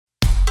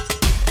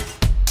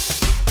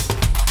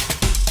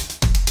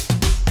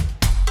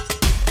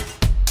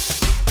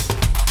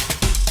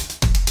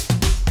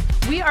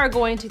are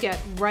going to get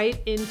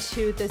right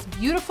into this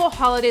beautiful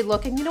holiday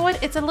look. And you know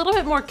what? It's a little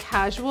bit more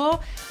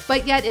casual,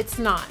 but yet it's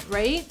not,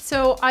 right?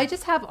 So I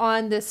just have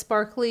on this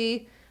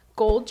sparkly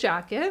gold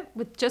jacket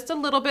with just a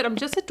little bit. I'm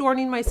just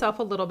adorning myself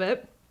a little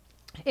bit.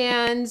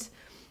 And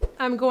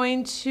I'm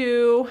going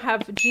to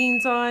have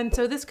jeans on.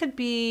 So this could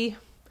be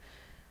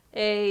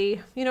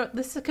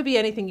this could be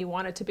anything you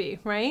want it to be,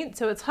 right?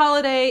 So it's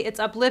holiday, it's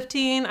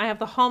uplifting. I have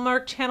the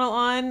Hallmark channel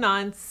on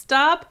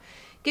nonstop,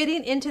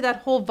 getting into that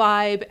whole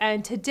vibe.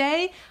 And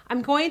today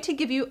I'm going to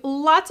give you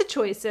lots of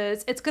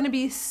choices. It's going to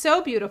be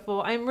so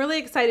beautiful. I'm really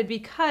excited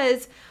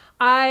because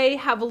I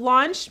have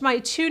launched my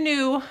 2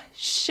 new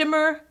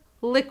shimmer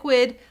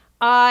liquid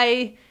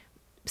eye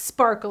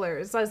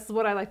sparklers. That's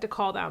what I like to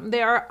call them.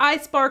 They are eye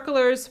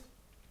sparklers.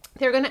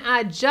 They're going to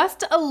add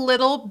just a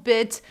little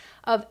bit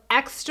of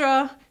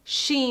extra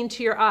sheen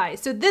to your eye.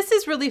 So this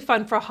is really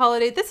fun for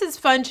holiday. This is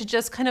fun to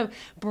just kind of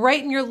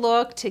brighten your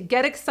look, to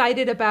get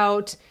excited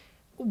about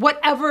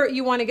whatever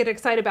you want to get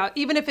excited about,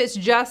 even if it's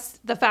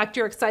just the fact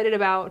you're excited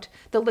about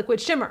the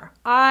liquid shimmer.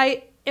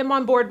 I am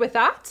on board with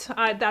that.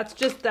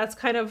 That's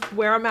kind of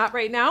where I'm at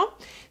right now.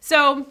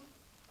 So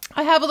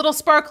I have a little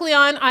sparkly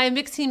on. I am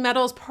mixing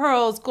metals,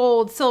 pearls,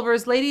 gold,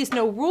 silvers, ladies,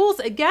 no rules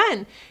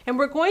again. And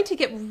we're going to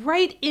get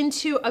right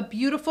into a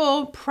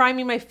beautiful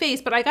priming my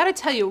face. But I got to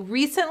tell you,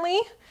 recently,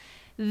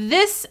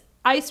 this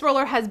ice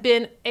roller has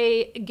been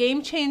a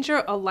game changer,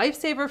 a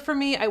lifesaver for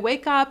me. I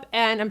wake up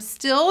and I'm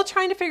still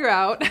trying to figure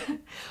out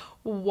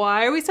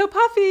why are we so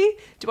puffy?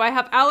 Do I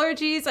have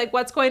allergies? Like,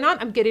 what's going on?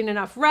 I'm getting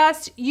enough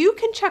rest. You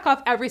can check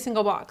off every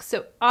single box.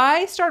 So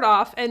I start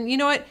off, and you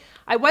know what?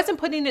 I wasn't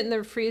putting it in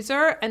the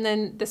freezer, and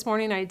then this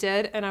morning I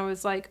did, and I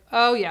was like,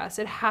 oh yes,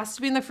 it has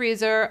to be in the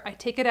freezer. I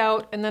take it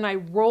out, and then I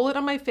roll it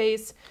on my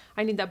face.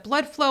 I need that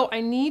blood flow.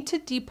 I need to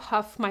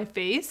depuff my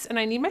face, and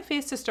I need my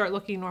face to start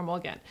looking normal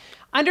again.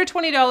 Under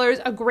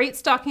 $20, a great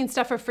stocking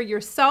stuffer for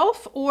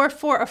yourself or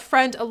for a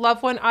friend, a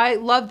loved one. I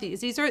love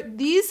these.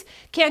 These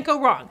can't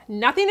go wrong.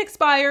 Nothing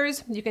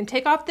expires. You can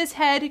take off this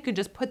head. You can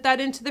just put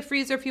that into the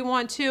freezer if you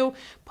want to.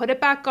 Put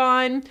it back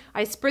on.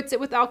 I spritz it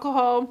with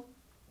alcohol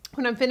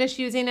when I'm finished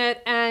using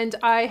it, and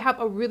I have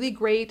a really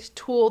great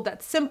tool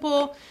that's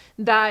simple,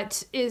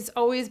 that is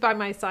always by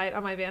my side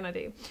on my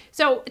vanity.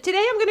 So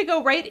today I'm gonna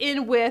go right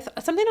in with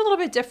something a little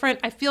bit different.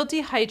 I feel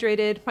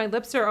dehydrated. My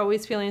lips are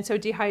always feeling so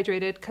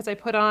dehydrated because I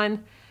put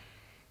on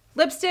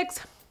lipsticks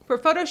for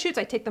photo shoots.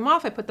 I take them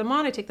off, I put them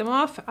on, I take them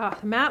off.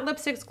 Matte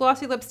lipsticks,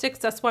 glossy lipsticks,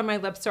 that's why my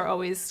lips are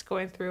always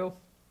going through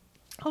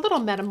a little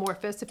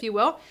metamorphosis, if you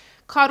will.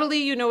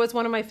 Caudalie, you know, is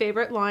one of my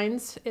favorite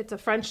lines. It's a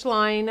French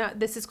line.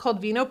 This is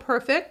called Vino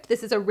Perfect.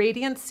 This is a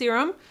radiance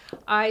serum.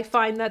 I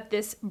find that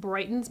this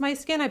brightens my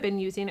skin. I've been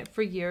using it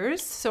for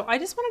years. So I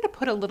just wanted to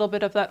put a little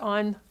bit of that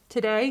on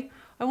today.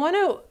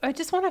 I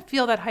just want to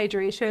feel that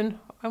hydration.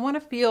 I want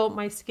to feel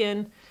my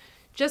skin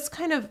just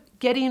kind of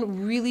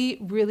getting really,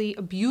 really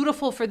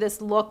beautiful for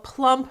this look.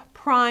 Plump,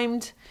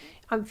 primed.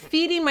 I'm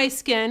feeding my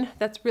skin.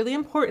 That's really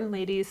important,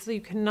 ladies. So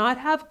you cannot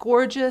have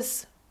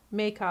gorgeous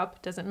makeup,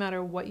 doesn't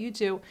matter what you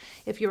do,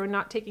 if you're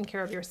not taking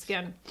care of your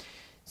skin.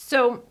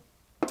 So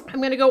I'm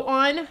going to go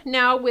on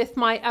now with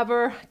my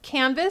Ever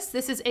Canvas.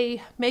 This is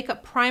a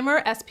makeup primer,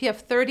 SPF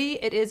 30.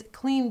 It is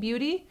clean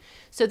beauty.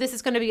 So this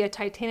is going to be a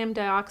titanium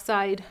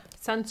dioxide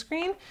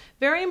sunscreen.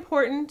 Very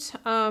important.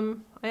 I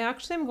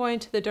actually am going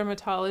to the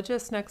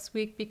dermatologist next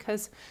week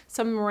because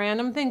some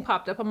random thing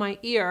popped up on my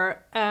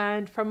ear,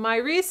 and from my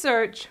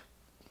research,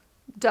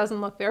 doesn't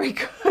look very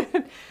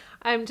good.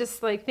 I'm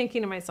just like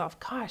thinking to myself,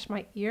 gosh,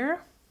 my ear?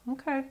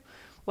 Okay.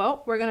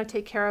 Well, we're going to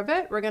take care of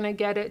it. We're going to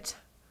get it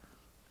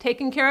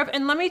taken care of.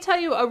 And let me tell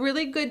you a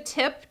really good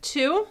tip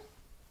too,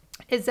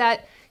 is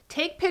that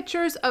take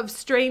pictures of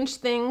strange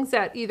things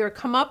that either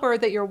come up or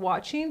that you're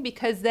watching,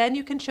 because then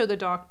you can show the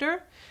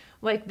doctor.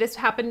 Like, this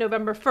happened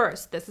November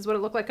 1st. This is what it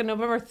looked like on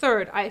November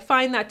 3rd. I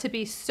find that to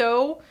be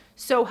so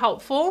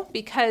helpful,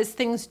 because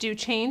things do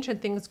change and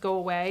things go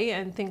away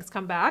and things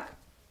come back.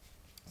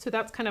 So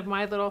that's kind of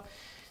my little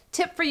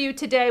tip for you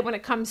today when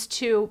it comes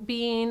to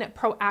being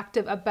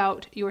proactive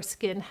about your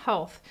skin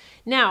health.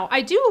 Now,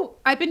 I've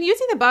been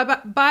using the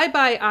Bye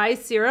Bye Eye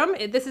Serum.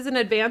 This is an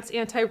advanced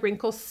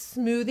anti-wrinkle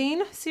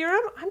smoothing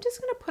serum. I'm just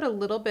gonna put a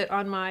little bit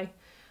on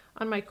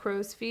my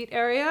crow's feet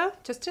area,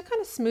 just to kind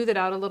of smooth it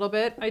out a little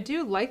bit. I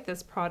do like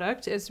this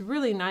product. It's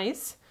really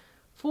nice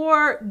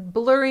for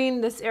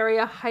blurring this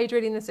area,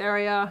 hydrating this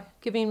area,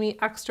 giving me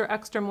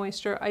extra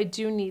moisture. I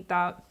do need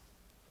that.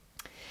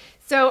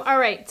 So, all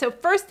right, so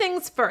first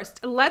things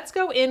first, let's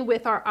go in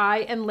with our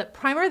eye and lip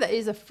primer. That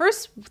is the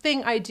first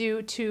thing I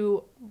do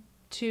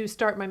to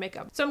start my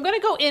makeup. So I'm gonna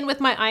go in with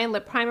my eye and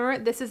lip primer.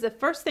 This is the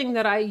first thing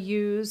that I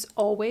use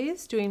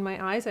always doing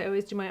my eyes. I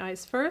always do my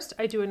eyes first.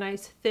 I do a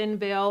nice thin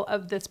veil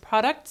of this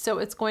product. So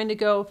it's going to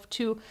go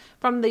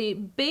from the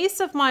base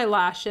of my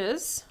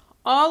lashes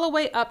all the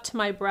way up to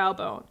my brow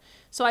bone.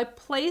 So I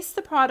place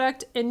the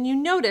product, and you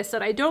notice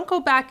that I don't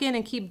go back in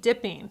and keep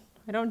dipping.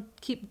 I don't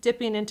keep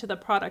dipping into the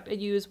product. I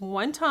use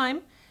one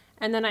time,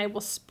 and then I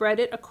will spread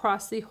it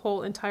across the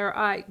whole entire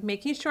eye,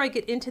 making sure I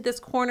get into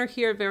this corner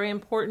here, very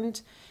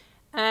important.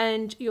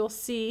 and you'll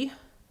see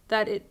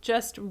that it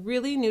just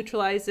really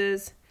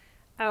neutralizes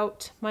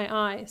out my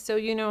eye. So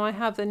you know, I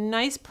have the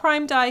nice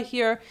primed eye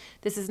here.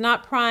 This is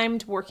not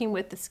primed, working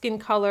with the skin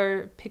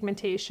color,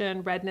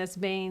 pigmentation, redness,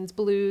 veins,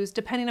 blues,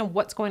 depending on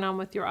what's going on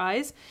with your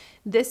eyes.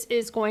 This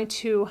is going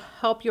to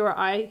help your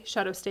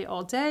eyeshadow stay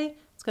all day.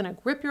 It's going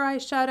to grip your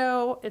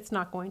eyeshadow. It's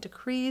not going to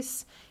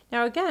crease.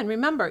 Now again,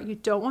 remember, you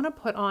don't want to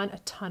put on a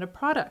ton of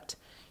product.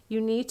 You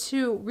need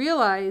to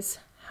realize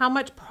how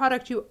much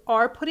product you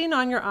are putting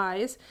on your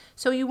eyes.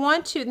 So you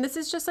want to, and this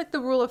is just like the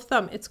rule of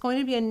thumb, it's going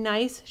to be a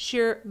nice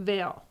sheer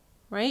veil,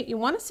 right? You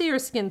want to see your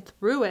skin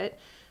through it,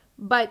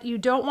 but you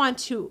don't want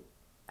to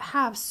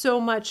have so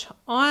much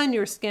on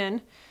your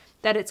skin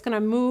that it's going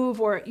to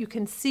move or you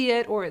can see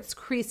it or it's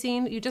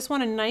creasing. You just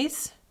want a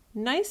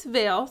nice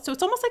veil. So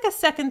it's almost like a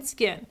second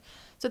skin.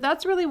 So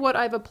that's really what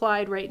I've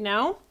applied right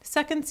now.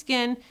 Second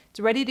skin, it's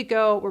ready to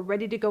go. We're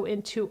ready to go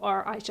into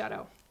our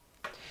eyeshadow.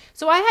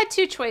 So I had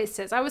two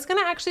choices. I was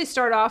gonna actually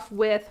start off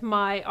with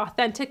my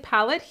Authentic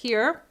palette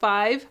here,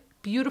 5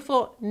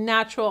 beautiful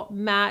natural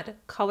matte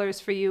colors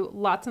for you,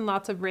 lots and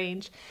lots of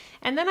range.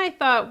 And then I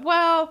thought,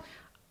 well,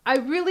 I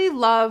really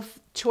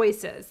love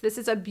Choices. This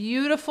is a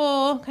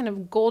beautiful kind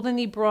of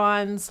goldeny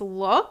bronze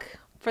look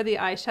for the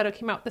eyeshadow,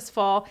 came out this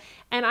fall.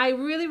 And I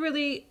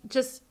really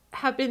just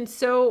have been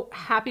so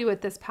happy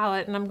with this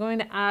palette, and I'm going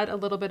to add a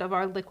little bit of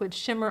our liquid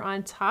shimmer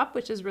on top,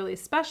 which is really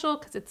special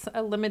because it's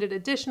a limited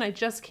edition. I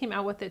just came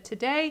out with it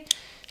today.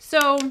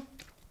 So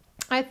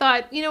I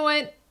thought, you know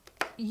what?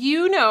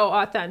 You know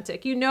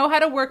Authentic. You know how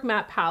to work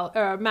matte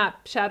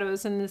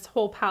shadows in this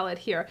whole palette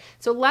here.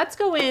 So let's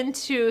go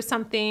into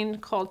something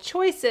called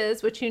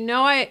Choices, which you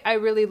know I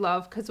really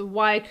love because of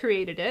why I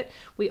created it.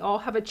 We all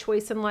have a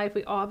choice in life.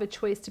 We all have a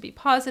choice to be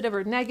positive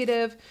or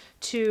negative,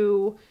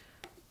 to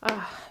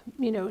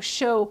you know,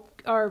 show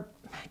our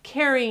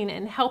caring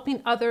and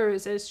helping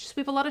others. It's just,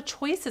 we have a lot of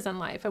choices in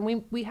life,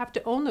 and we have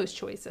to own those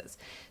choices.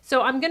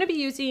 So I'm going to be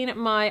using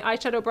my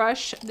eyeshadow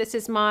brush. This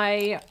is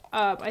my,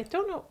 I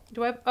don't know,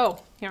 do I have,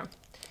 oh, here,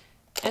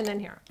 and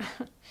then here.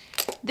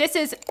 This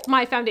is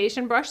my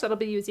foundation brush that I'll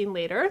be using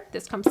later.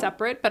 This comes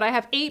separate, but I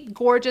have 8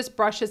 gorgeous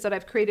brushes that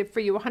I've created for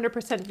you,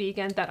 100%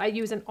 vegan, that I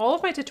use in all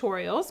of my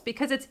tutorials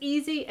because it's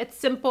easy, it's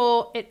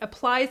simple, it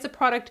applies the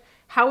product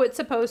how it's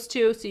supposed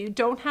to, so you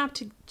don't have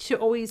to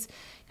always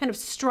kind of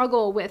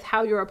struggle with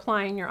how you're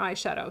applying your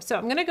eyeshadow. So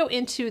I'm gonna go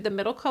into the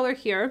middle color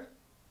here.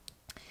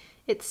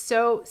 It's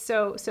so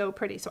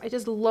pretty. So I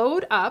just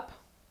load up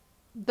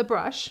the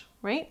brush,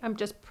 right? I'm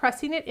just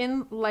pressing it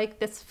in like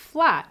this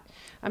flat.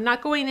 I'm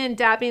not going in,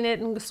 dabbing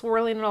it and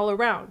swirling it all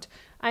around.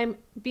 I'm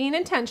being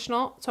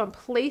intentional, so I'm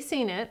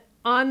placing it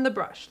on the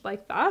brush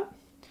like that.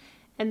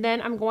 And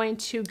then I'm going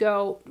to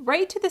go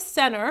right to the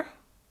center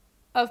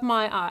of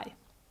my eye.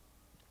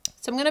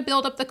 So I'm going to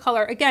build up the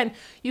color. Again,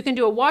 you can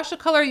do a wash of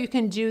color. You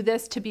can do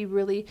this to be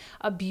really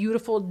a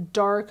beautiful,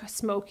 dark,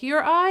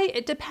 smokier eye.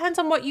 It depends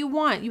on what you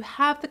want. You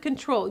have the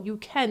control. You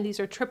can. These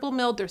are triple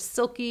milled. They're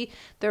silky.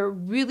 They're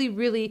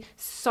really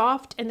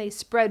soft, and they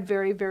spread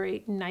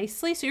very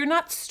nicely. So you're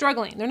not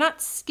struggling. They're not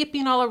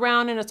skipping all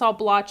around and it's all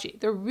blotchy.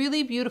 They're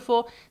really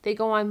beautiful. They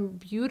go on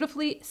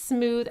beautifully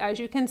smooth, as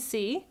you can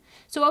see.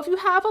 So if you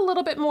have a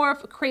little bit more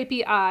of a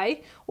crepey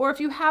eye, or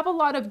if you have a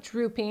lot of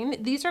drooping,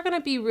 these are going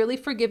to be really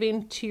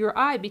forgiving to your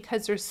eye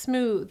because they're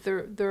smooth.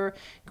 They're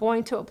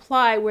going to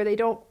apply where they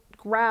don't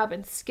grab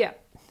and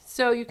skip.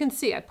 So you can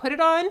see I put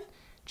it on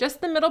just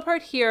the middle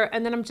part here,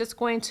 and then I'm just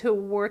going to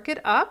work it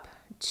up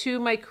to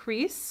my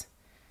crease.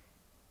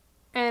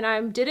 And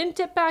I didn't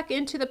dip back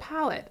into the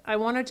palette. I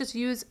want to just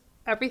use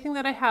everything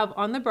that I have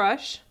on the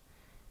brush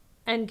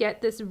and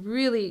get this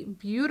really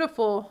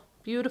beautiful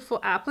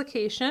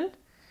application.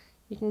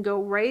 You can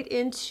go right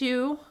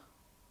into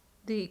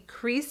the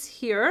crease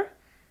here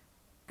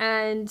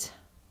and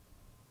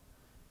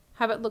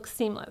have it look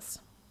seamless.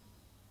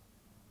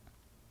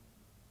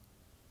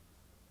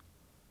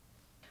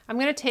 I'm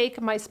going to take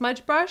my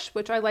smudge brush,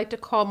 which I like to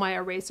call my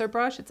eraser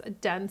brush. It's a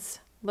dense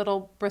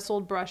little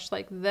bristled brush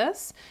like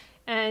this.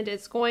 And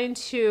it's going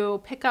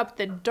to pick up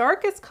the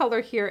darkest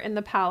color here in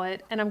the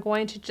palette, and I'm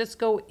going to just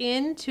go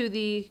into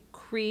the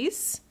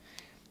crease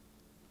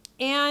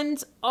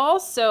and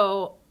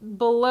also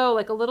below,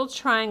 like a little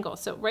triangle.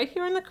 So right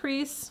here in the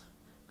crease,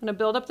 I'm gonna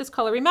build up this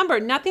color. Remember,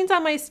 nothing's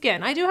on my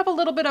skin. I do have a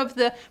little bit of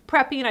the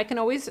prepping. I can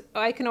always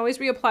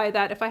reapply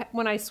that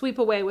when I sweep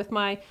away with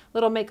my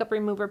little makeup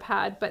remover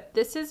pad. But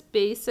this is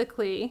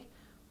basically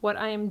what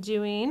I am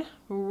doing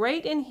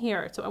right in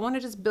here. So I want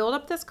to just build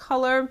up this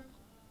color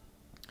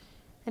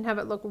and have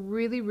it look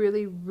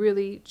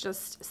really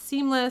just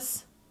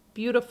seamless,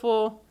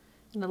 beautiful,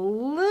 and a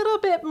little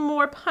bit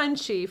more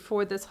punchy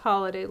for this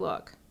holiday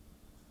look.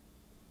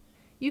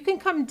 You can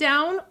come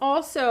down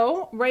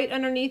also right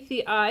underneath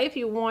the eye if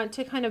you want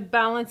to kind of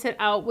balance it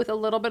out with a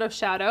little bit of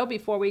shadow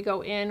before we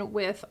go in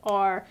with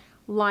our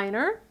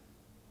liner.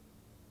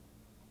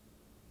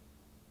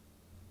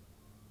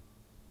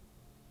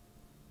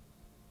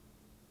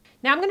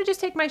 Now I'm going to just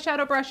take my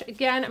shadow brush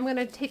again. I'm going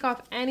to take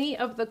off any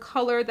of the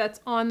color that's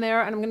on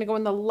there, and I'm going to go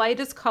in the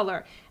lightest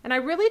color. And I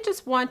really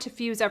just want to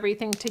fuse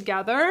everything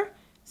together.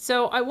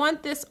 So I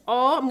want this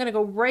all, I'm going to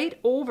go right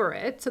over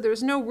it, so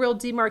there's no real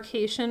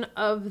demarcation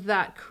of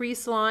that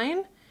crease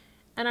line.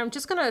 And I'm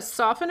just going to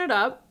soften it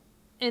up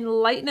and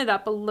lighten it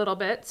up a little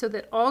bit so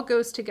that it all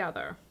goes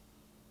together.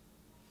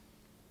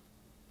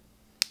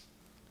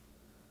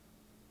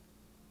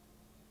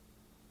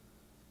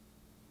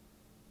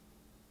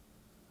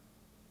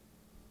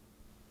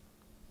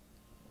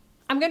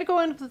 I'm going to go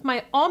in with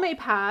my Almay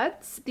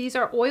pads. These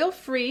are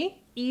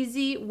oil-free,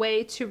 easy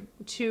way to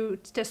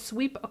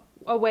sweep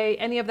away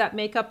any of that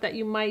makeup that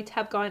you might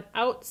have gone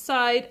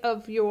outside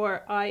of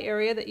your eye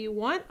area that you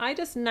want. I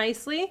just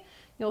nicely,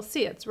 you'll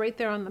see it's right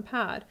there on the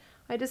pad.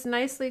 I just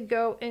nicely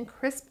go and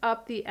crisp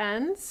up the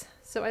ends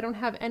so I don't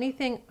have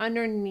anything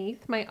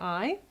underneath my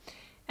eye.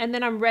 And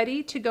then I'm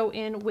ready to go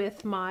in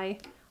with my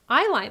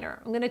eyeliner.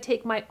 I'm going to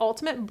take my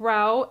Ultimate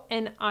Brow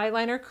and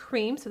Eyeliner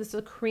Cream. So this is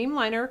a cream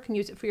liner. You can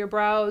use it for your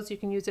brows. You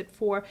can use it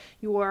for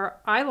your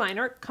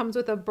eyeliner. It comes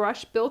with a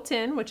brush built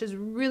in, which is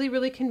really,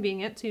 really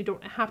convenient. So you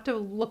don't have to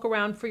look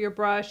around for your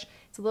brush.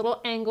 It's a little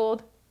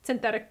angled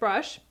synthetic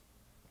brush.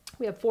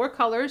 We have 4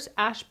 colors: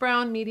 ash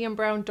brown, medium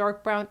brown,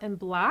 dark brown, and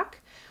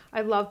black.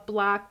 I love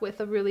black with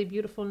a really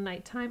beautiful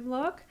nighttime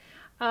look.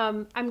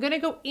 I'm going to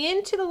go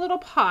into the little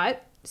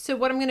pot. So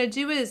what I'm going to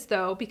do is,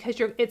 though, because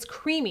it's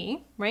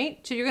creamy, right?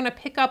 So you're going to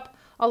pick up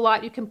a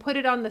lot. You can put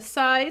it on the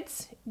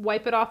sides,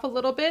 wipe it off a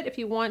little bit if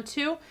you want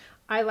to.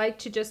 I like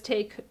to just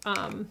take,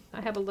 I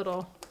have a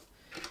little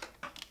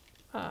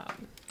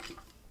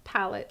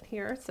palette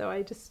here. So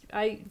I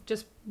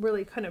just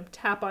really kind of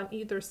tap on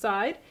either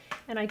side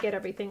and I get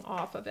everything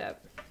off of it.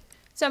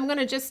 So I'm going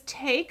to just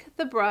take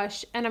the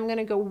brush and I'm going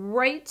to go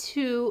right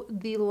to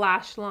the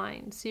lash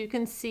line. So you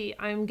can see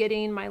I'm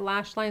getting my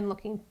lash line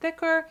looking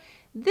thicker.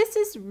 This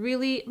is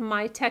really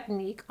my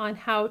technique on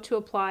how to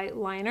apply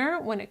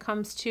liner when it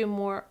comes to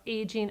more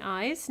aging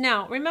eyes.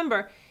 Now,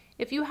 remember,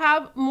 if you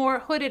have more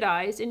hooded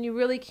eyes and you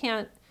really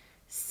can't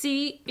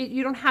see,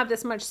 you don't have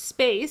this much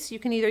space, you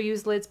can either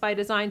use Lids by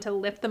Design to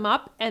lift them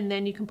up and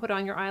then you can put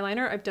on your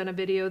eyeliner. I've done a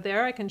video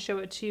there. I can show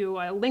it to you.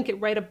 I'll link it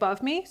right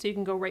above me so you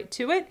can go right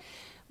to it.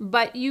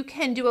 But you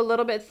can do a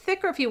little bit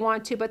thicker if you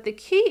want to, but the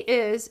key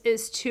is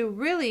to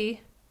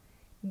really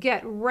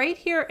get right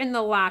here in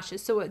the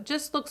lashes so it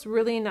just looks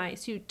really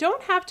nice. You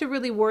don't have to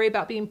really worry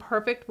about being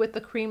perfect with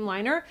the cream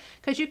liner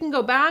because you can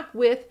go back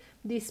with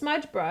the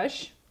smudge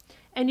brush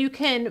and you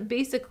can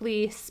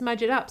basically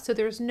smudge it up, so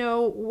there's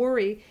no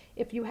worry.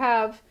 If you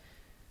have,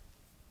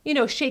 you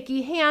know,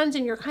 shaky hands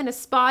and you're kind of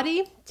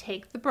spotty,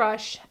 take the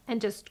brush and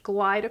just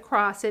glide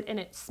across it and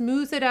it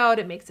smooths it out.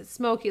 It makes it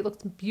smoky. It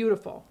looks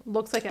beautiful. It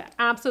looks like an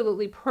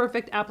absolutely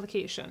perfect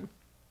application.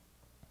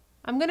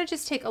 I'm going to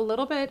just take a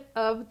little bit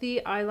of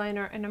the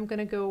eyeliner and I'm going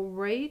to go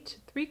right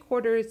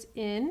 3/4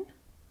 in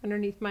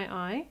underneath my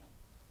eye.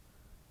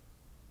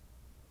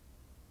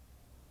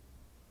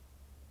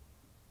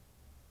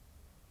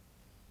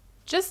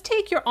 Just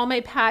take your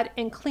Almay pad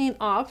and clean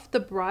off the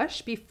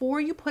brush before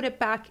you put it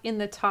back in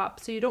the top.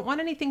 So you don't want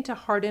anything to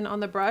harden on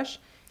the brush,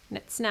 and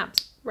it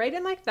snaps right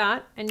in like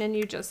that. And then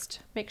you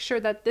just make sure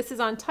that this is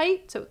on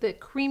tight so the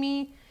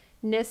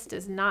creaminess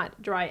does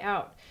not dry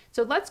out.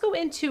 So let's go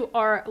into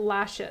our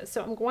lashes.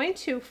 So I'm going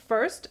to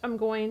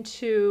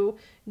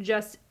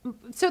just,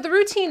 so the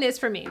routine is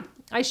for me,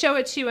 I show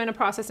it to you in a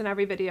process in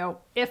every video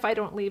if I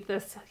don't leave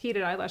this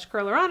heated eyelash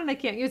curler on and I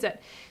can't use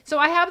it. So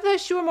I have the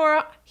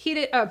Shuamura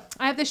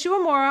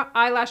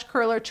eyelash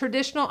curler,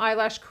 traditional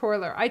eyelash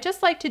curler. I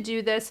just like to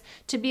do this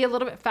to be a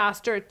little bit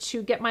faster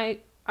to get my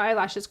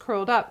eyelashes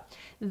curled up.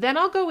 Then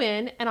I'll go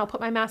in and I'll put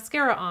my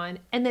mascara on,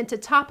 and then to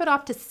top it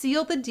off, to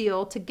seal the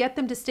deal, to get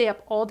them to stay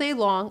up all day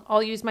long,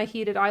 I'll use my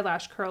heated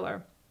eyelash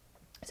curler.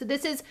 So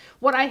this is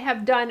what I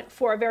have done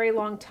for a very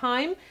long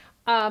time.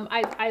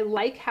 I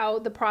like how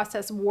the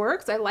process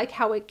works. I like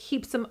how it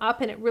keeps them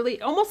up and it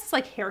really almost is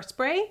like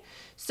hairspray.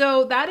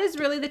 So that is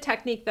really the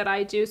technique that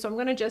I do. So I'm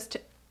going to just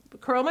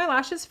curl my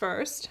lashes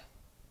first.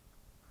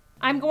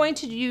 I'm going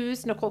to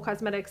use Nikol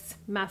Cosmetics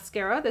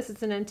mascara. This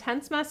is an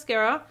intense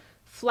mascara,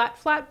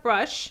 flat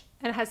brush,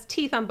 and it has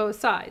teeth on both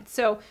sides.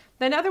 So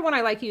another one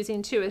I like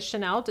using too is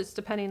Chanel, just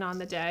depending on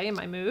the day and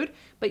my mood.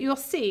 But you'll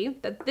see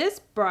that this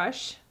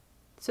brush,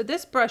 so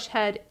this brush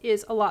head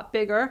is a lot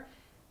bigger,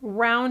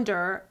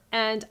 rounder,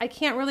 and I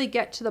can't really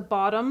get to the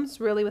bottoms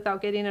really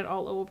without getting it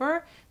all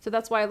over. So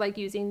that's why I like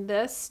using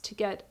this to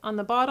get on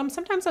the bottom.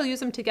 Sometimes I'll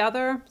use them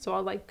together, so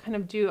I'll like kind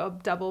of do a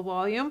double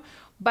volume.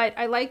 But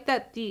I like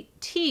that the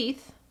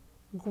teeth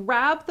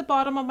grab the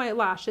bottom of my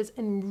lashes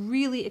and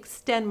really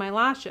extend my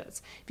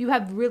lashes. If you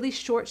have really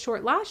short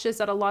lashes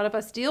that a lot of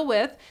us deal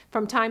with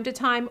from time to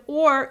time,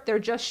 or they're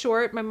just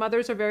short, my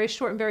mother's are very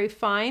short and very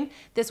fine,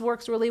 this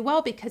works really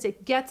well because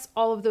it gets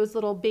all of those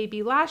little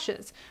baby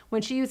lashes.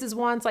 When she uses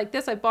wands like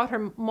this, I bought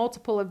her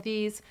multiple of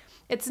these.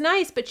 It's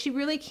nice, but she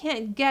really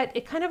can't get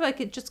it, kind of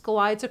like it just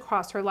glides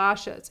across her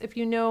lashes. If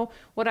you know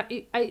what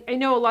I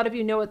know a lot of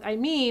you know what I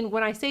mean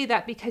when I say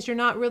that, because you're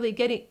not really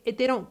getting it,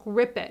 they don't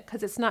grip it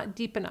because it's not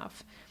deep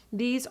enough.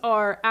 These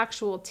are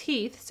actual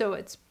teeth, so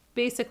it's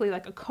basically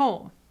like a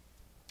comb.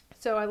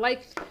 So I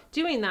like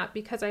doing that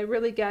because I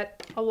really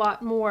get a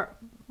lot more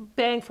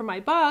bang for my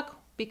buck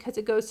because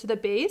it goes to the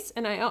base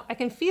and I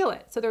can feel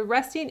it. So they're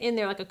resting in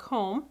there like a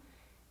comb,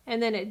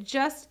 and then it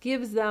just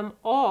gives them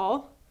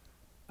all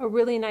a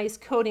really nice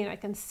coating. I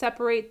can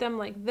separate them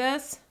like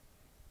this.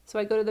 So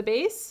I go to the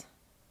base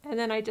and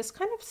then I just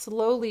kind of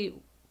slowly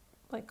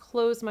like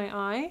close my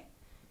eye,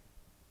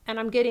 and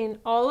I'm getting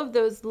all of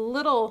those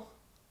little,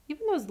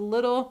 even those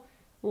little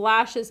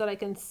lashes that I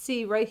can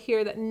see right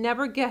here that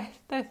never get,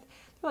 they're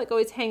like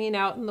always hanging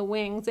out in the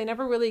wings. They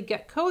never really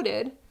get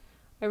coated.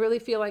 I really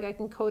feel like I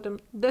can coat them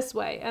this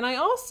way. And I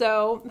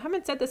also, I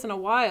haven't said this in a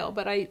while,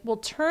 but I will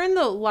turn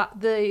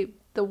the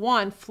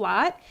wand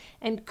flat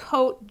and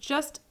coat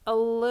just a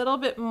little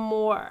bit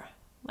more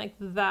like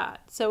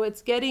that. So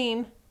it's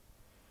getting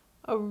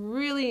a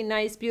really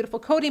nice, beautiful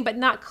coating, but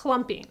not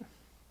clumping.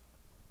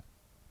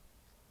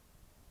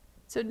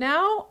 So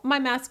now my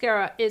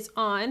mascara is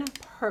on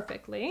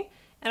perfectly,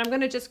 and I'm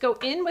going to just go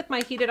in with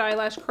my heated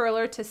eyelash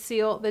curler to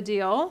seal the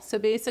deal. So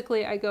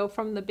basically I go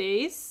from the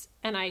base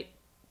and I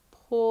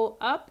pull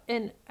up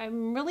and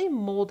I'm really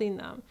molding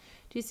them.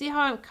 Do you see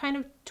how I'm kind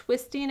of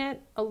twisting it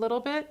a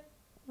little bit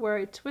where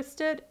I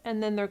twisted,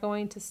 and then they're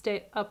going to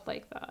stay up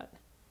like that.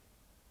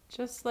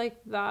 Just like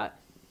that.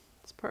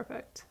 It's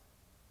perfect.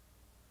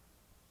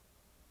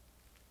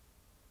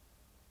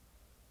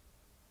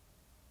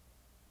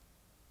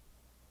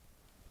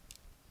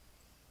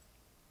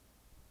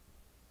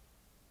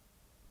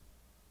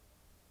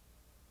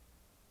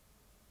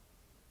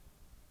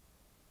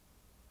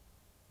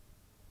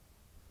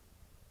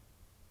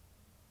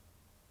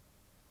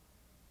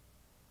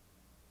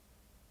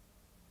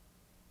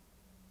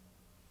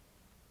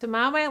 So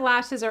now my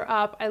lashes are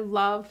up. I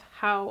love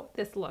how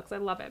this looks. I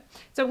love it.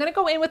 So I'm going to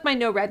go in with my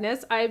No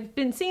Redness. I've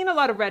been seeing a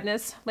lot of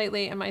redness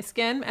lately in my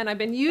skin, and I've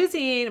been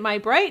using my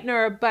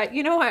brightener, but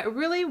you know what? I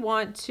really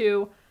want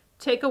to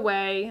take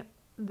away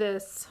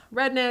this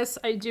redness.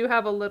 I do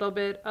have a little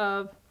bit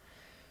of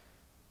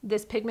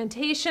this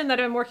pigmentation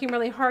that I've been working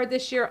really hard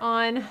this year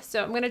on.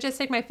 So I'm going to just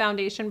take my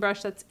foundation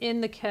brush that's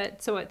in the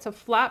kit. So it's a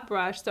flat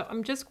brush. So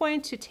I'm just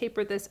going to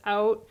taper this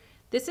out.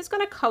 This is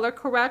going to color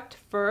correct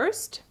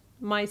first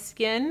my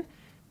skin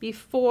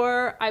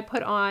before I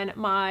put on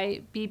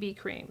my BB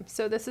cream.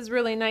 So this is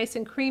really nice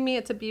and creamy.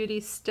 It's a beauty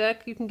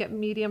stick. You can get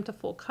medium to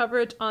full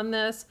coverage on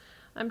this.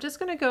 I'm just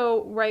gonna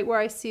go right where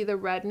I see the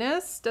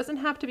redness. Doesn't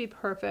have to be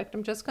perfect.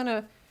 I'm just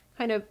gonna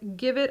kind of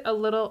give it a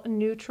little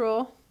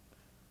neutral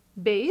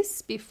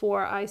base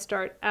before I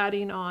start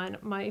adding on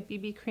my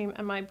BB cream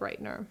and my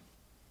brightener.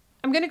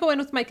 I'm going to go in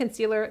with my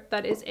concealer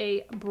that is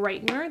a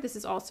brightener. This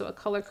is also a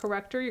color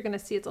corrector. You're going to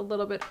see it's a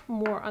little bit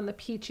more on the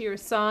peachier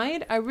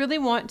side. I really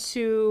want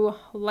to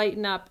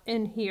lighten up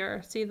in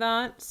here. See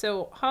that?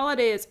 So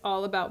holiday is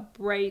all about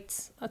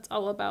bright. That's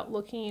all about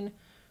looking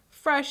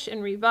fresh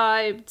and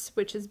revived,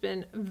 which has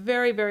been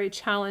very, very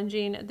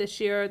challenging this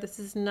year. This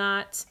is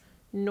not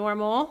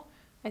normal.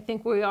 I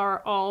think we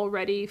are all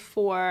ready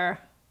for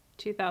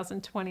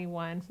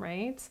 2021,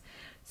 right?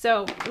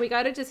 So we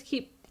got to just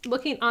keep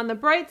looking on the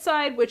bright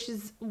side, which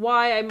is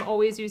why I'm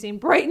always using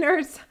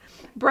brighteners,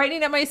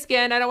 brightening up my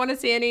skin. I don't want to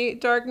see any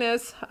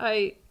darkness.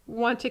 I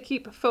want to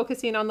keep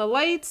focusing on the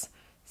lights.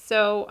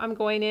 So I'm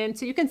going in.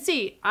 So you can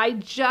see I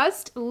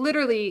just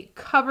literally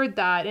covered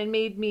that and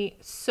made me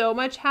so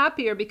much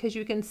happier because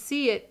you can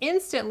see it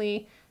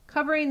instantly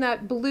covering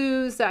that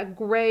blues, that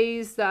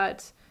grays,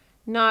 that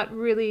not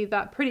really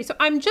that pretty. So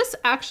I'm just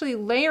actually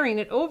layering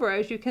it over,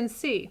 as you can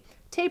see.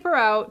 Taper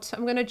out.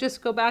 I'm going to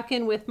just go back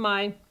in with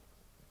my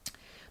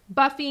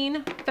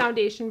buffing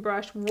foundation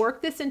brush,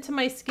 work this into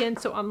my skin.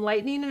 So I'm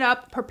lightening it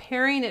up,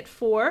 preparing it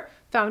for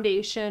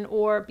foundation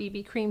or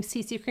BB cream,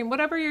 CC cream,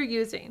 whatever you're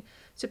using.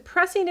 So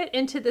pressing it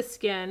into the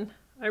skin.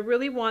 I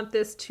really want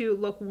this to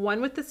look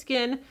one with the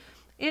skin.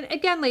 And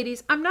again,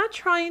 ladies, I'm not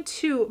trying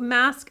to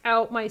mask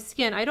out my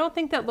skin. I don't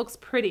think that looks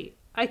pretty.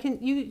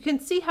 You can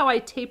see how I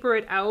taper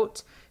it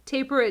out,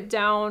 taper it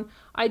down.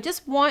 I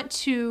just want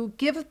to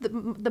give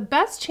the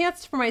best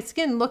chance for my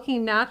skin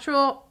looking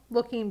natural,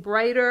 looking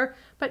brighter,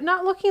 but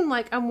not looking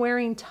like I'm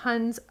wearing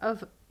tons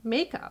of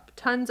makeup,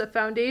 tons of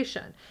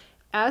foundation.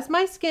 As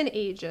my skin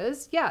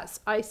ages,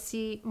 yes, I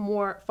see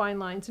more fine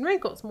lines and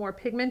wrinkles, more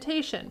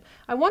pigmentation.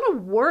 I want to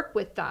work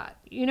with that.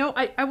 You know,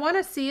 I want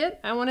to see it.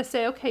 I want to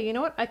say, okay, you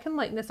know what? I can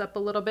lighten this up a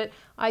little bit.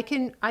 I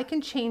can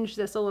change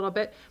this a little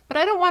bit, but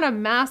I don't want to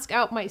mask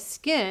out my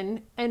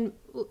skin and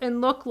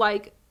look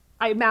like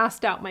I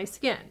masked out my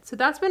skin. So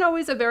that's been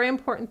always a very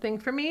important thing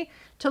for me,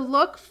 to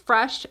look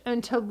fresh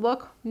and to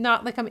look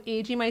not like I'm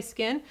aging my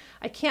skin.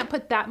 I can't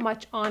put that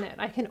much on it.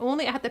 I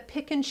have to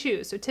pick and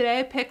choose. So today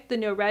I picked the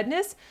No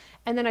Redness,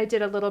 and then I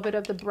did a little bit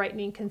of the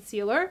brightening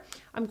concealer.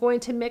 I'm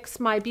going to mix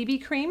my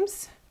BB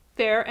creams,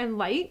 fair and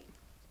light.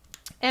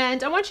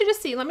 And I want you to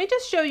see, let me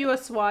just show you a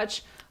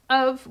swatch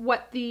of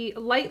what the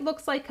light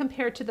looks like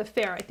compared to the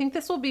fair. I think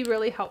this will be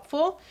really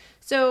helpful.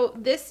 So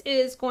this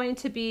is going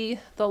to be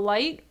the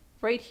light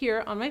right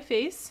here on my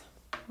face.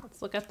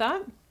 Let's look at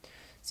that.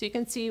 So you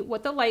can see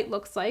what the light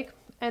looks like.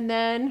 And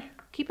then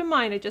keep in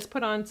mind, I just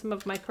put on some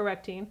of my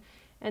correcting.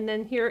 And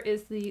then here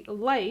is the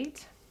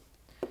light.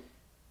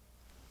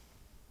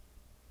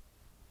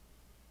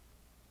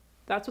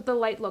 That's what the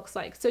light looks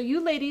like. So you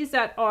ladies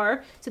that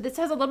are, so this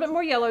has a little bit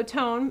more yellow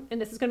tone,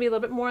 and this is gonna be a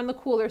little bit more on the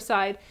cooler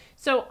side.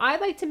 So I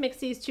like to mix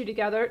these two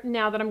together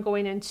now that I'm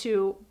going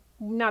into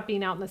not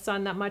being out in the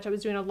sun that much. I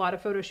was doing a lot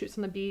of photo shoots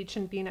on the beach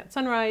and being at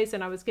sunrise,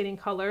 and I was getting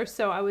color.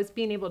 So I was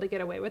being able to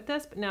get away with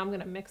this, but now I'm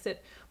gonna mix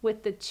it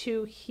with the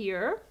two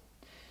here.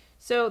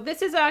 So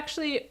this is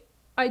actually,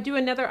 I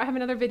have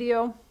another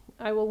video,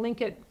 I will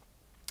link it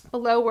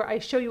below, where I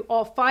show you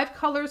all 5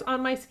 colors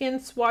on my skin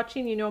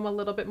swatching. You know, I'm a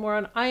little bit more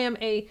on, I am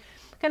a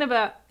kind of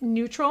a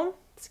neutral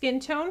skin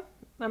tone.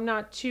 I'm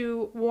not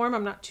too warm,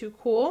 I'm not too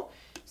cool.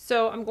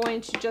 So I'm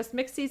going to just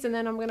mix these, and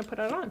then I'm gonna put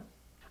it on.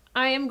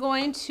 I am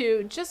going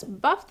to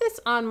just buff this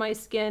on my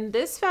skin.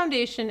 This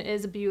foundation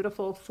is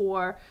beautiful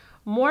for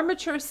more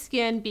mature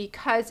skin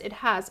because it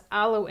has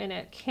aloe in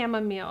it,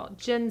 chamomile,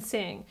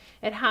 ginseng.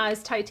 It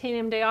has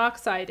titanium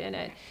dioxide in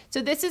it.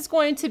 So this is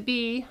going to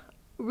be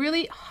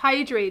really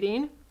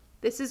hydrating.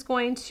 This is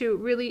going to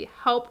really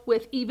help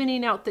with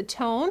evening out the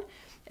tone.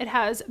 It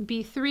has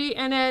B3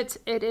 in it.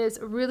 It is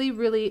really,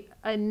 really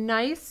a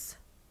nice,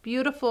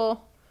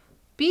 beautiful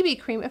BB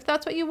cream if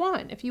that's what you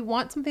want. If you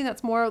want something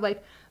that's more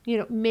like, you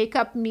know,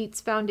 makeup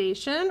meets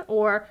foundation,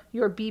 or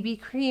your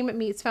BB cream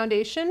meets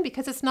foundation,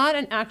 because it's not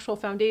an actual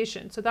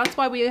foundation. So that's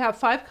why we have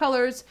 5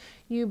 colors.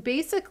 You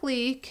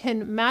basically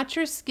can match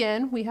your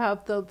skin. We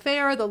have the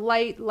fair, the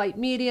light, light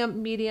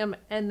medium, medium,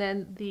 and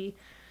then the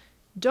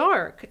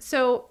dark.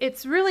 So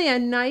it's really a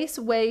nice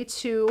way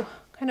to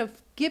kind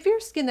of give your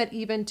skin that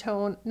even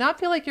tone, not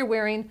feel like you're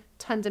wearing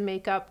tons of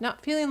makeup,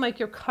 not feeling like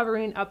you're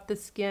covering up the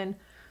skin.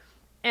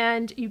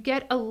 And you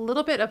get a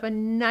little bit of a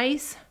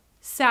nice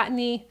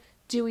satiny,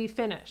 dewy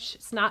finish.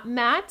 It's not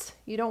matte.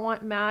 You don't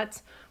want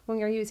matte when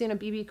you're using a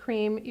BB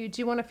cream. You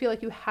do want to feel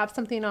like you have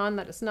something on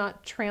that is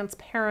not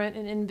transparent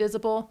and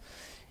invisible.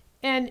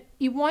 And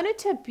you want it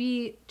to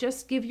be,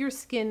 just give your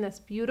skin this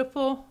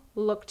beautiful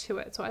look to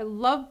it. So I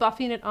love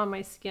buffing it on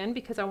my skin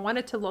because I want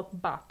it to look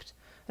buffed.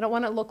 I don't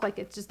want it to look like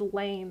it's just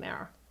laying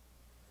there.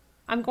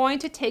 I'm going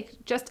to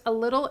take just a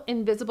little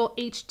Invisible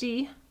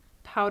HD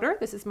powder.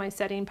 This is my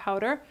setting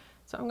powder.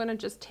 So I'm going to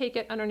just take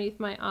it underneath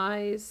my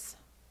eyes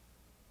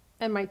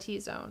and my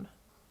T-zone.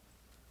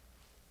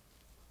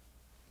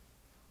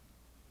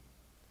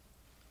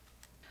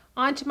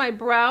 Onto my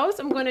brows,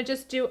 I'm going to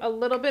just do a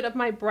little bit of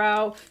my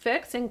brow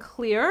fix and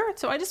clear.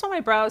 So I just want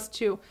my brows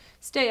to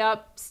stay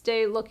up,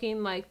 stay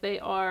looking like they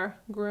are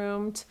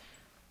groomed.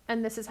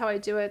 And this is how I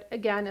do it.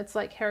 Again, it's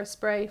like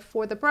hairspray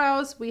for the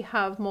brows. We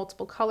have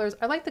multiple colors.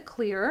 I like the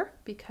clear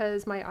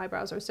because my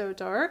eyebrows are so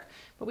dark,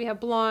 but we have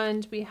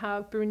blonde, we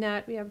have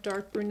brunette, we have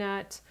dark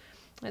brunette.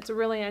 It's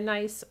really a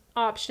nice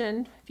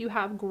option if you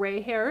have gray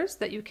hairs,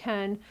 that you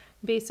can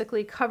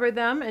basically cover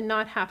them and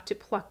not have to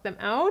pluck them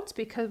out,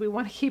 because we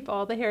want to keep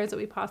all the hairs that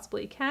we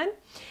possibly can.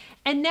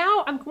 And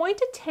now I'm going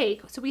to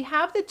take, so we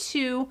have the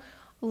 2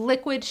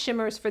 liquid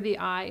shimmers for the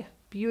eye.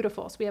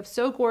 Beautiful. So we have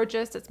So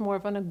Gorgeous. It's more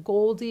of a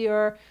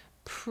goldier,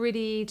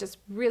 pretty, just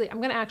really, I'm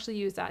going to actually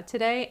use that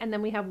today. And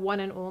then we have One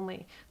and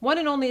Only. One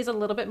and Only is a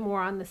little bit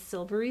more on the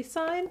silvery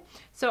side.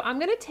 So I'm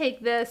going to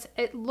take this.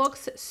 It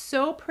looks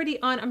so pretty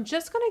on. I'm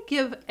just going to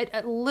give it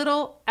a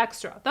little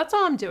extra. That's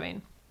all I'm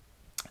doing.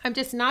 I'm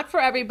just not for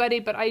everybody,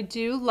 but I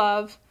do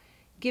love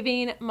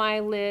giving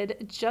my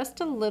lid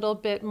just a little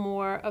bit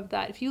more of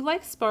that. If you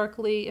like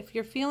sparkly, if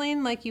you're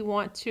feeling like you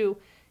want to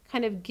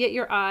kind of get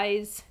your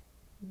eyes,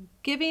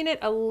 giving it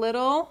a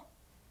little,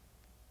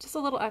 just a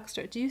little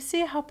extra. Do you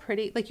see how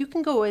pretty? Like, you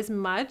can go as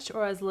much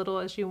or as little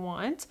as you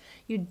want.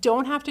 You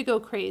don't have to go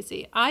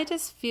crazy. I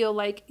just feel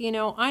like, you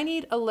know, I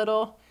need a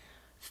little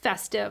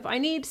festive. I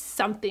need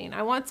something.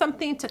 I want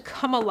something to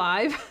come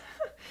alive.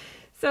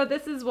 So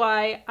this is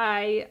why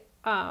I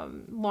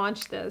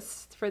launched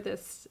this for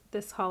this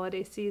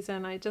holiday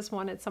season. I just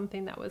wanted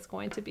something that was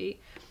going to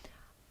be,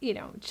 you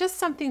know, just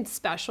something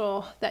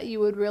special that you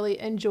would really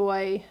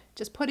enjoy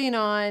just putting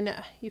on.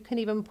 You can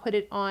even put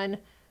it on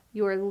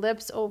your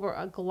lips over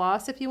a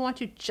gloss if you want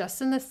to,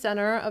 just in the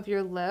center of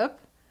your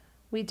lip.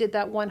 We did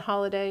that one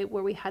holiday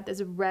where we had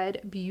this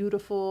red,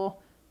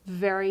 beautiful,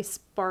 very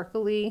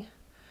sparkly.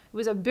 It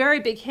was a very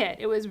big hit.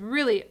 It was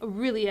really,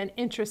 really an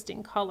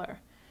interesting color.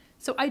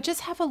 So I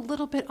just have a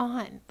little bit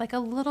on, like a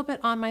little bit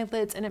on my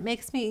lids, and it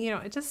makes me, you know,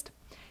 it's just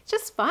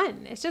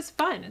fun. It's just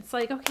fun. It's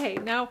like, okay,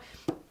 now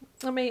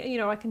let me, you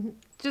know, I can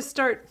just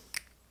start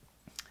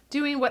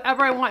doing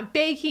whatever I want,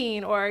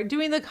 baking or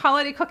doing the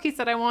holiday cookies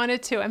that I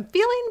wanted to. I'm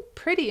feeling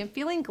pretty, I'm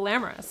feeling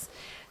glamorous.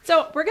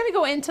 So we're gonna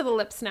go into the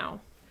lips now.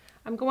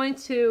 I'm going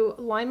to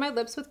line my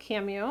lips with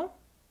Cameo.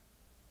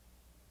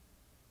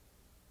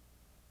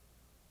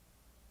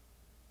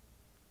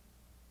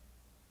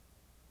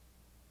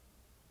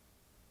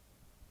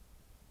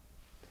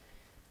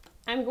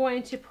 I'm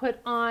going to put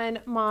on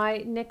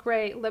my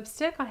Nikol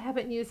lipstick. I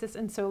haven't used this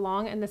in so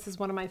long, and this is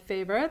one of my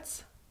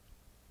favorites.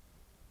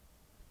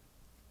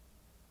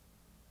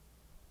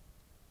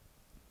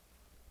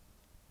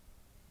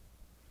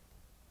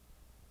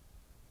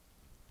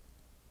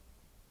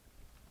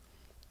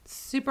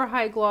 Super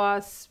high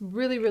gloss,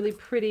 really, really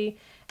pretty.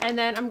 And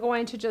then I'm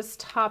going to just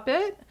top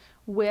it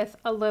with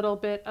a little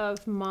bit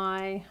of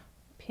my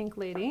Pink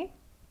Lady.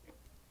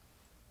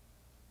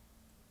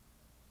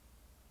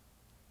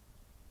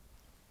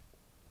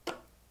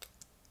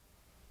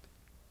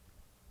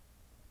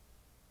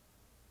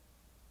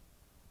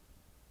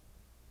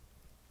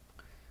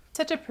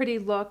 Such a pretty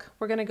look.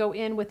 We're gonna go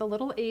in with a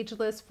little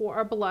Ageless for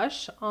our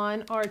blush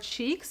on our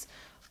cheeks.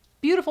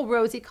 Beautiful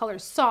rosy color,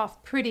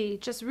 soft, pretty,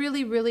 just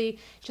really, really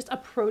just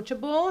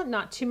approachable,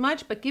 not too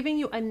much, but giving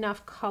you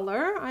enough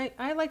color.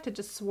 I like to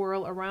just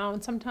swirl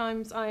around.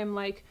 Sometimes I am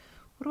like,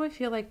 what do I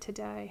feel like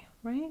today,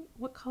 right?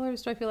 What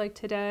colors do I feel like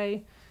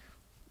today?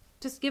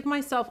 Just give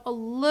myself a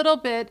little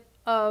bit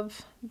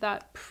of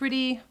that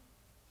pretty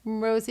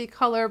rosy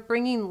color,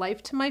 bringing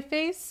life to my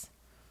face.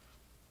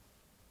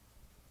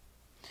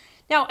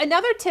 Now,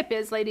 another tip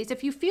is, ladies,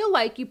 if you feel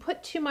like you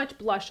put too much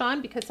blush on,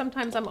 because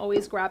sometimes I'm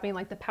always grabbing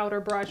like the powder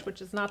brush,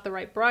 which is not the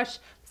right brush.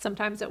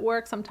 Sometimes it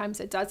works, sometimes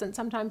it doesn't,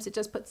 sometimes it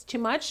just puts too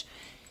much.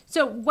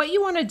 So what you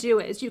want to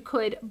do is you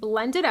could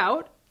blend it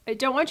out. I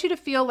don't want you to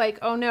feel like,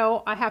 oh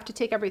no, I have to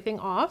take everything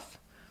off.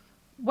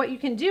 What you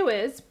can do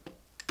is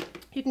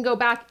you can go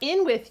back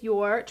in with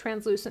your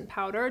translucent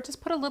powder,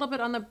 just put a little bit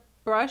on the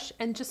brush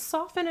and just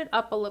soften it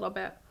up a little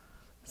bit.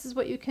 This is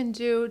what you can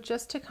do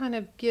just to kind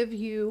of give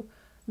you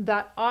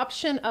that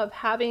option of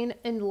having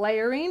and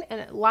layering,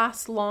 and it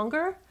lasts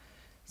longer.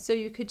 So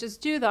you could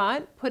just do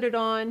that, put it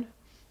on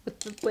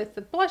with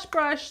the blush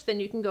brush, then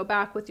you can go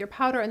back with your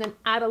powder and then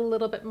add a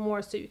little bit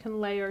more so you can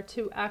layer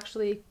to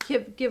actually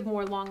give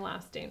more long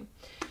lasting.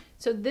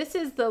 So this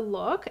is the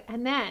look.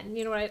 And then,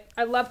 you know what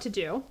I love to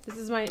do? This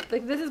is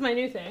my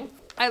new thing.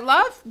 I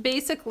love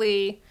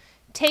basically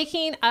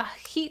taking a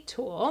heat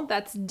tool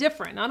that's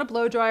different, not a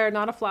blow dryer,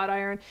 not a flat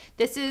iron.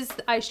 This is,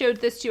 I showed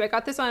this to you. I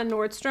got this on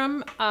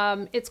Nordstrom.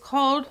 It's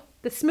called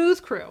the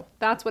Smooth Crew.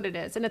 That's what it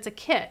is. And it's a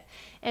kit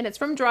and it's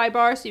from Dry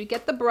Bar. So you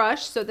get the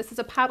brush. So this is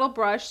a paddle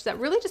brush that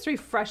really just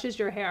refreshes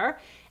your hair.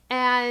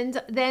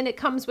 And then it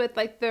comes with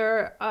like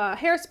their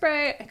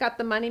hairspray. I got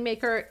the Money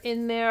Maker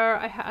in there.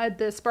 I had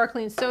the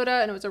sparkling soda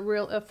and it was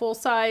a full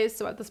size.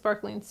 So I had the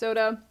sparkling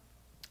soda.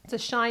 It's a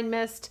shine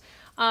mist.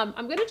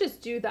 I'm gonna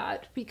just do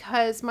that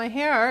because my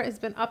hair has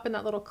been up in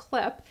that little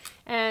clip,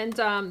 and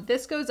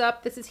this goes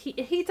up. It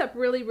heats up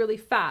really, really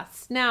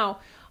fast. Now,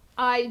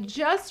 I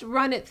just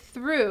run it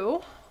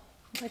through.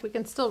 Like we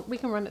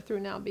can run it through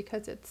now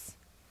because it's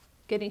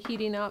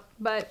heating up,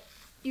 but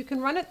you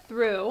can run it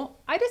through.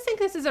 I just think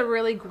this is a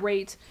really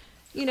great,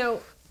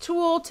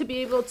 tool to be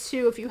able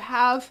to, if you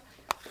have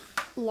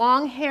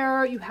long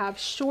hair, you have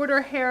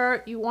shorter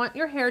hair, you want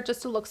your hair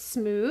just to look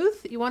smooth,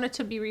 you want it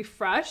to be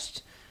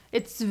refreshed.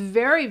 It's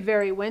very,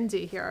 very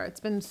windy here. It's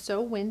been so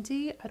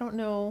windy. I don't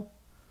know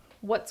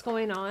what's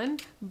going on,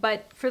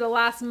 but for the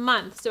last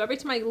month, so every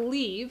time I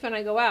leave and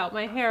I go out,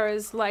 my hair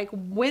is like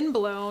wind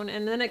blown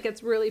and then it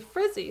gets really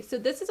frizzy. So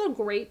this is a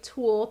great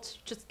tool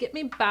to just get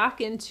me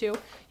back into,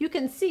 you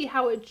can see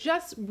how it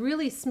just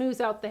really smooths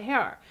out the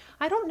hair.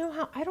 I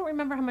don't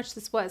remember how much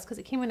this was because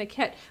it came in a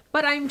kit,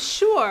 but I'm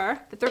sure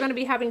that they're going to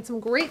be having some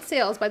great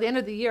sales by the end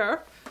of the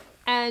year.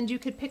 And you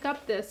could pick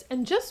up this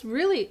and just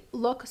really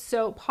look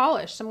so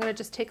polished. So I'm going to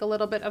just take a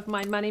little bit of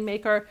my Money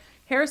Maker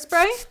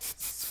hairspray,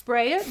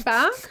 spray it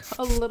back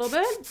a little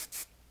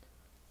bit.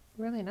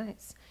 Really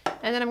nice.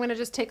 And then I'm going to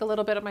just take a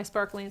little bit of my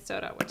sparkling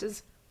soda, which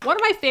is one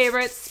of my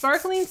favorites.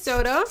 Sparkling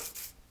soda.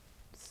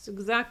 It's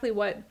exactly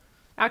what,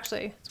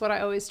 actually, it's what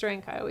I always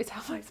drink. I always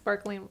have my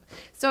sparkling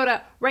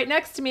soda right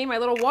next to me, my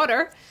little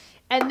water.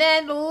 And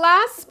then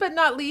last but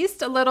not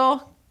least, a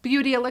little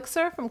Beauty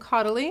Elixir from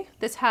Caudalie.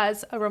 This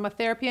has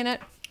aromatherapy in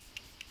it.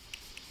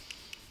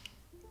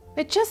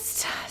 It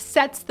just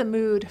sets the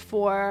mood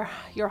for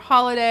your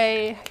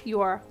holiday,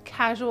 your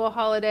casual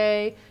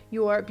holiday,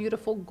 your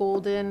beautiful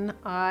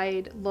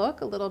golden-eyed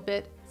look, a little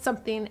bit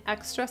something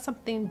extra,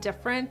 something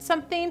different,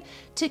 something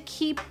to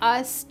keep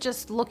us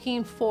just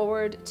looking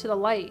forward to the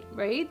light,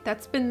 right?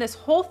 That's been this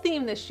whole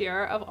theme this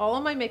year of all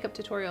of my makeup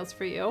tutorials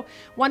for you,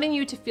 wanting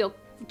you to feel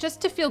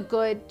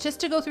good, just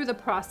to go through the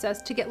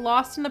process, to get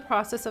lost in the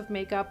process of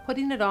makeup,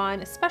 putting it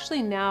on,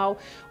 especially now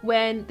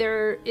when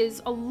there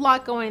is a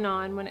lot going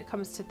on when it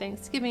comes to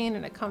Thanksgiving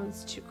and it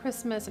comes to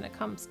Christmas and it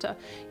comes to,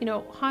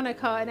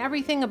 Hanukkah and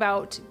everything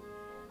about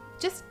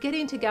just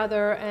getting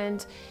together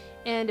and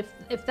And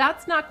if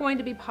that's not going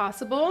to be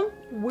possible,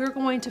 we're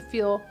going to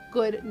feel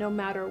good no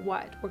matter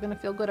what. We're going to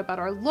feel good about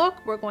our look.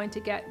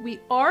 We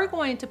are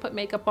going to put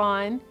makeup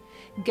on,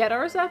 get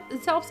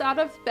ourselves out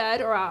of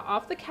bed or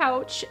off the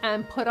couch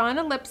and put on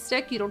a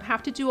lipstick. You don't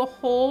have to do a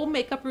whole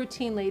makeup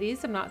routine,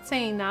 ladies. I'm not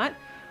saying that.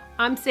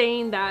 I'm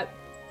saying that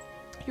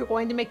you're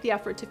going to make the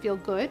effort to feel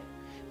good,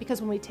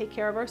 because when we take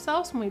care of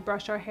ourselves, when we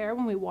brush our hair,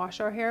 when we wash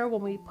our hair,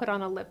 when we put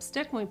on a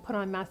lipstick, when we put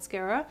on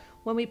mascara,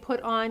 when we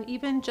put on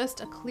even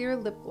just a clear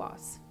lip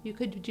gloss, you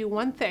could do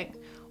one thing.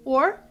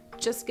 Or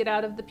just get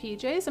out of the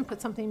PJs and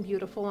put something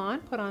beautiful on,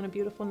 put on a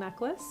beautiful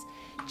necklace.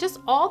 Just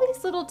all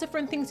these little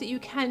different things that you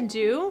can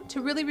do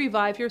to really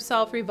revive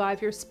yourself,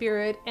 revive your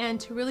spirit, and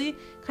to really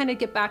kind of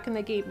get back in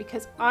the game,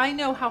 because I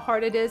know how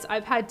hard it is.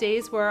 I've had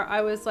days where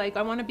I was like,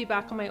 I want to be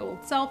back on my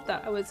old self,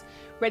 that I was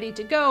ready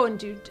to go and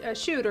do a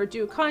shoot or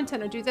do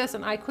content or do this,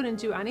 and I couldn't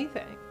do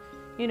anything.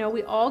 You know,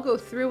 we all go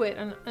through it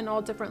on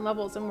all different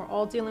levels, and we're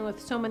all dealing with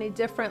so many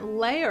different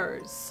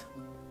layers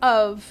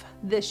of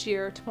this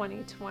year,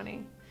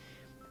 2020.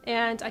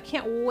 And I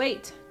can't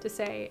wait to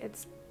say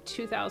it's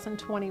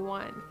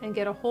 2021 and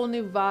get a whole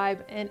new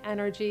vibe and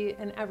energy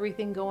and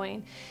everything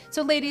going.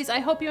 So ladies, I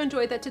hope you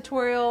enjoyed that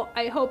tutorial.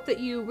 I hope that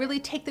you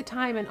really take the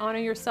time and honor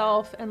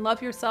yourself and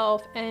love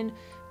yourself and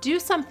do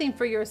something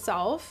for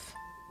yourself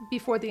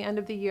before the end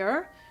of the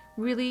year.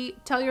 Really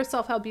tell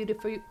yourself how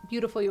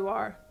beautiful you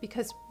are,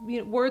 because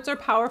words are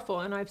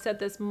powerful. And I've said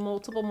this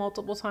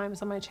multiple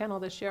times on my channel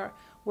this year.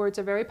 Words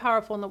are very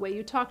powerful, and the way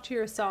you talk to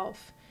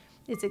yourself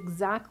is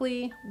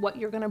exactly what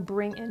you're going to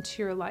bring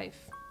into your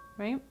life,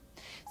 right?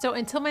 So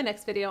until my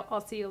next video,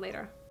 I'll see you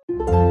later.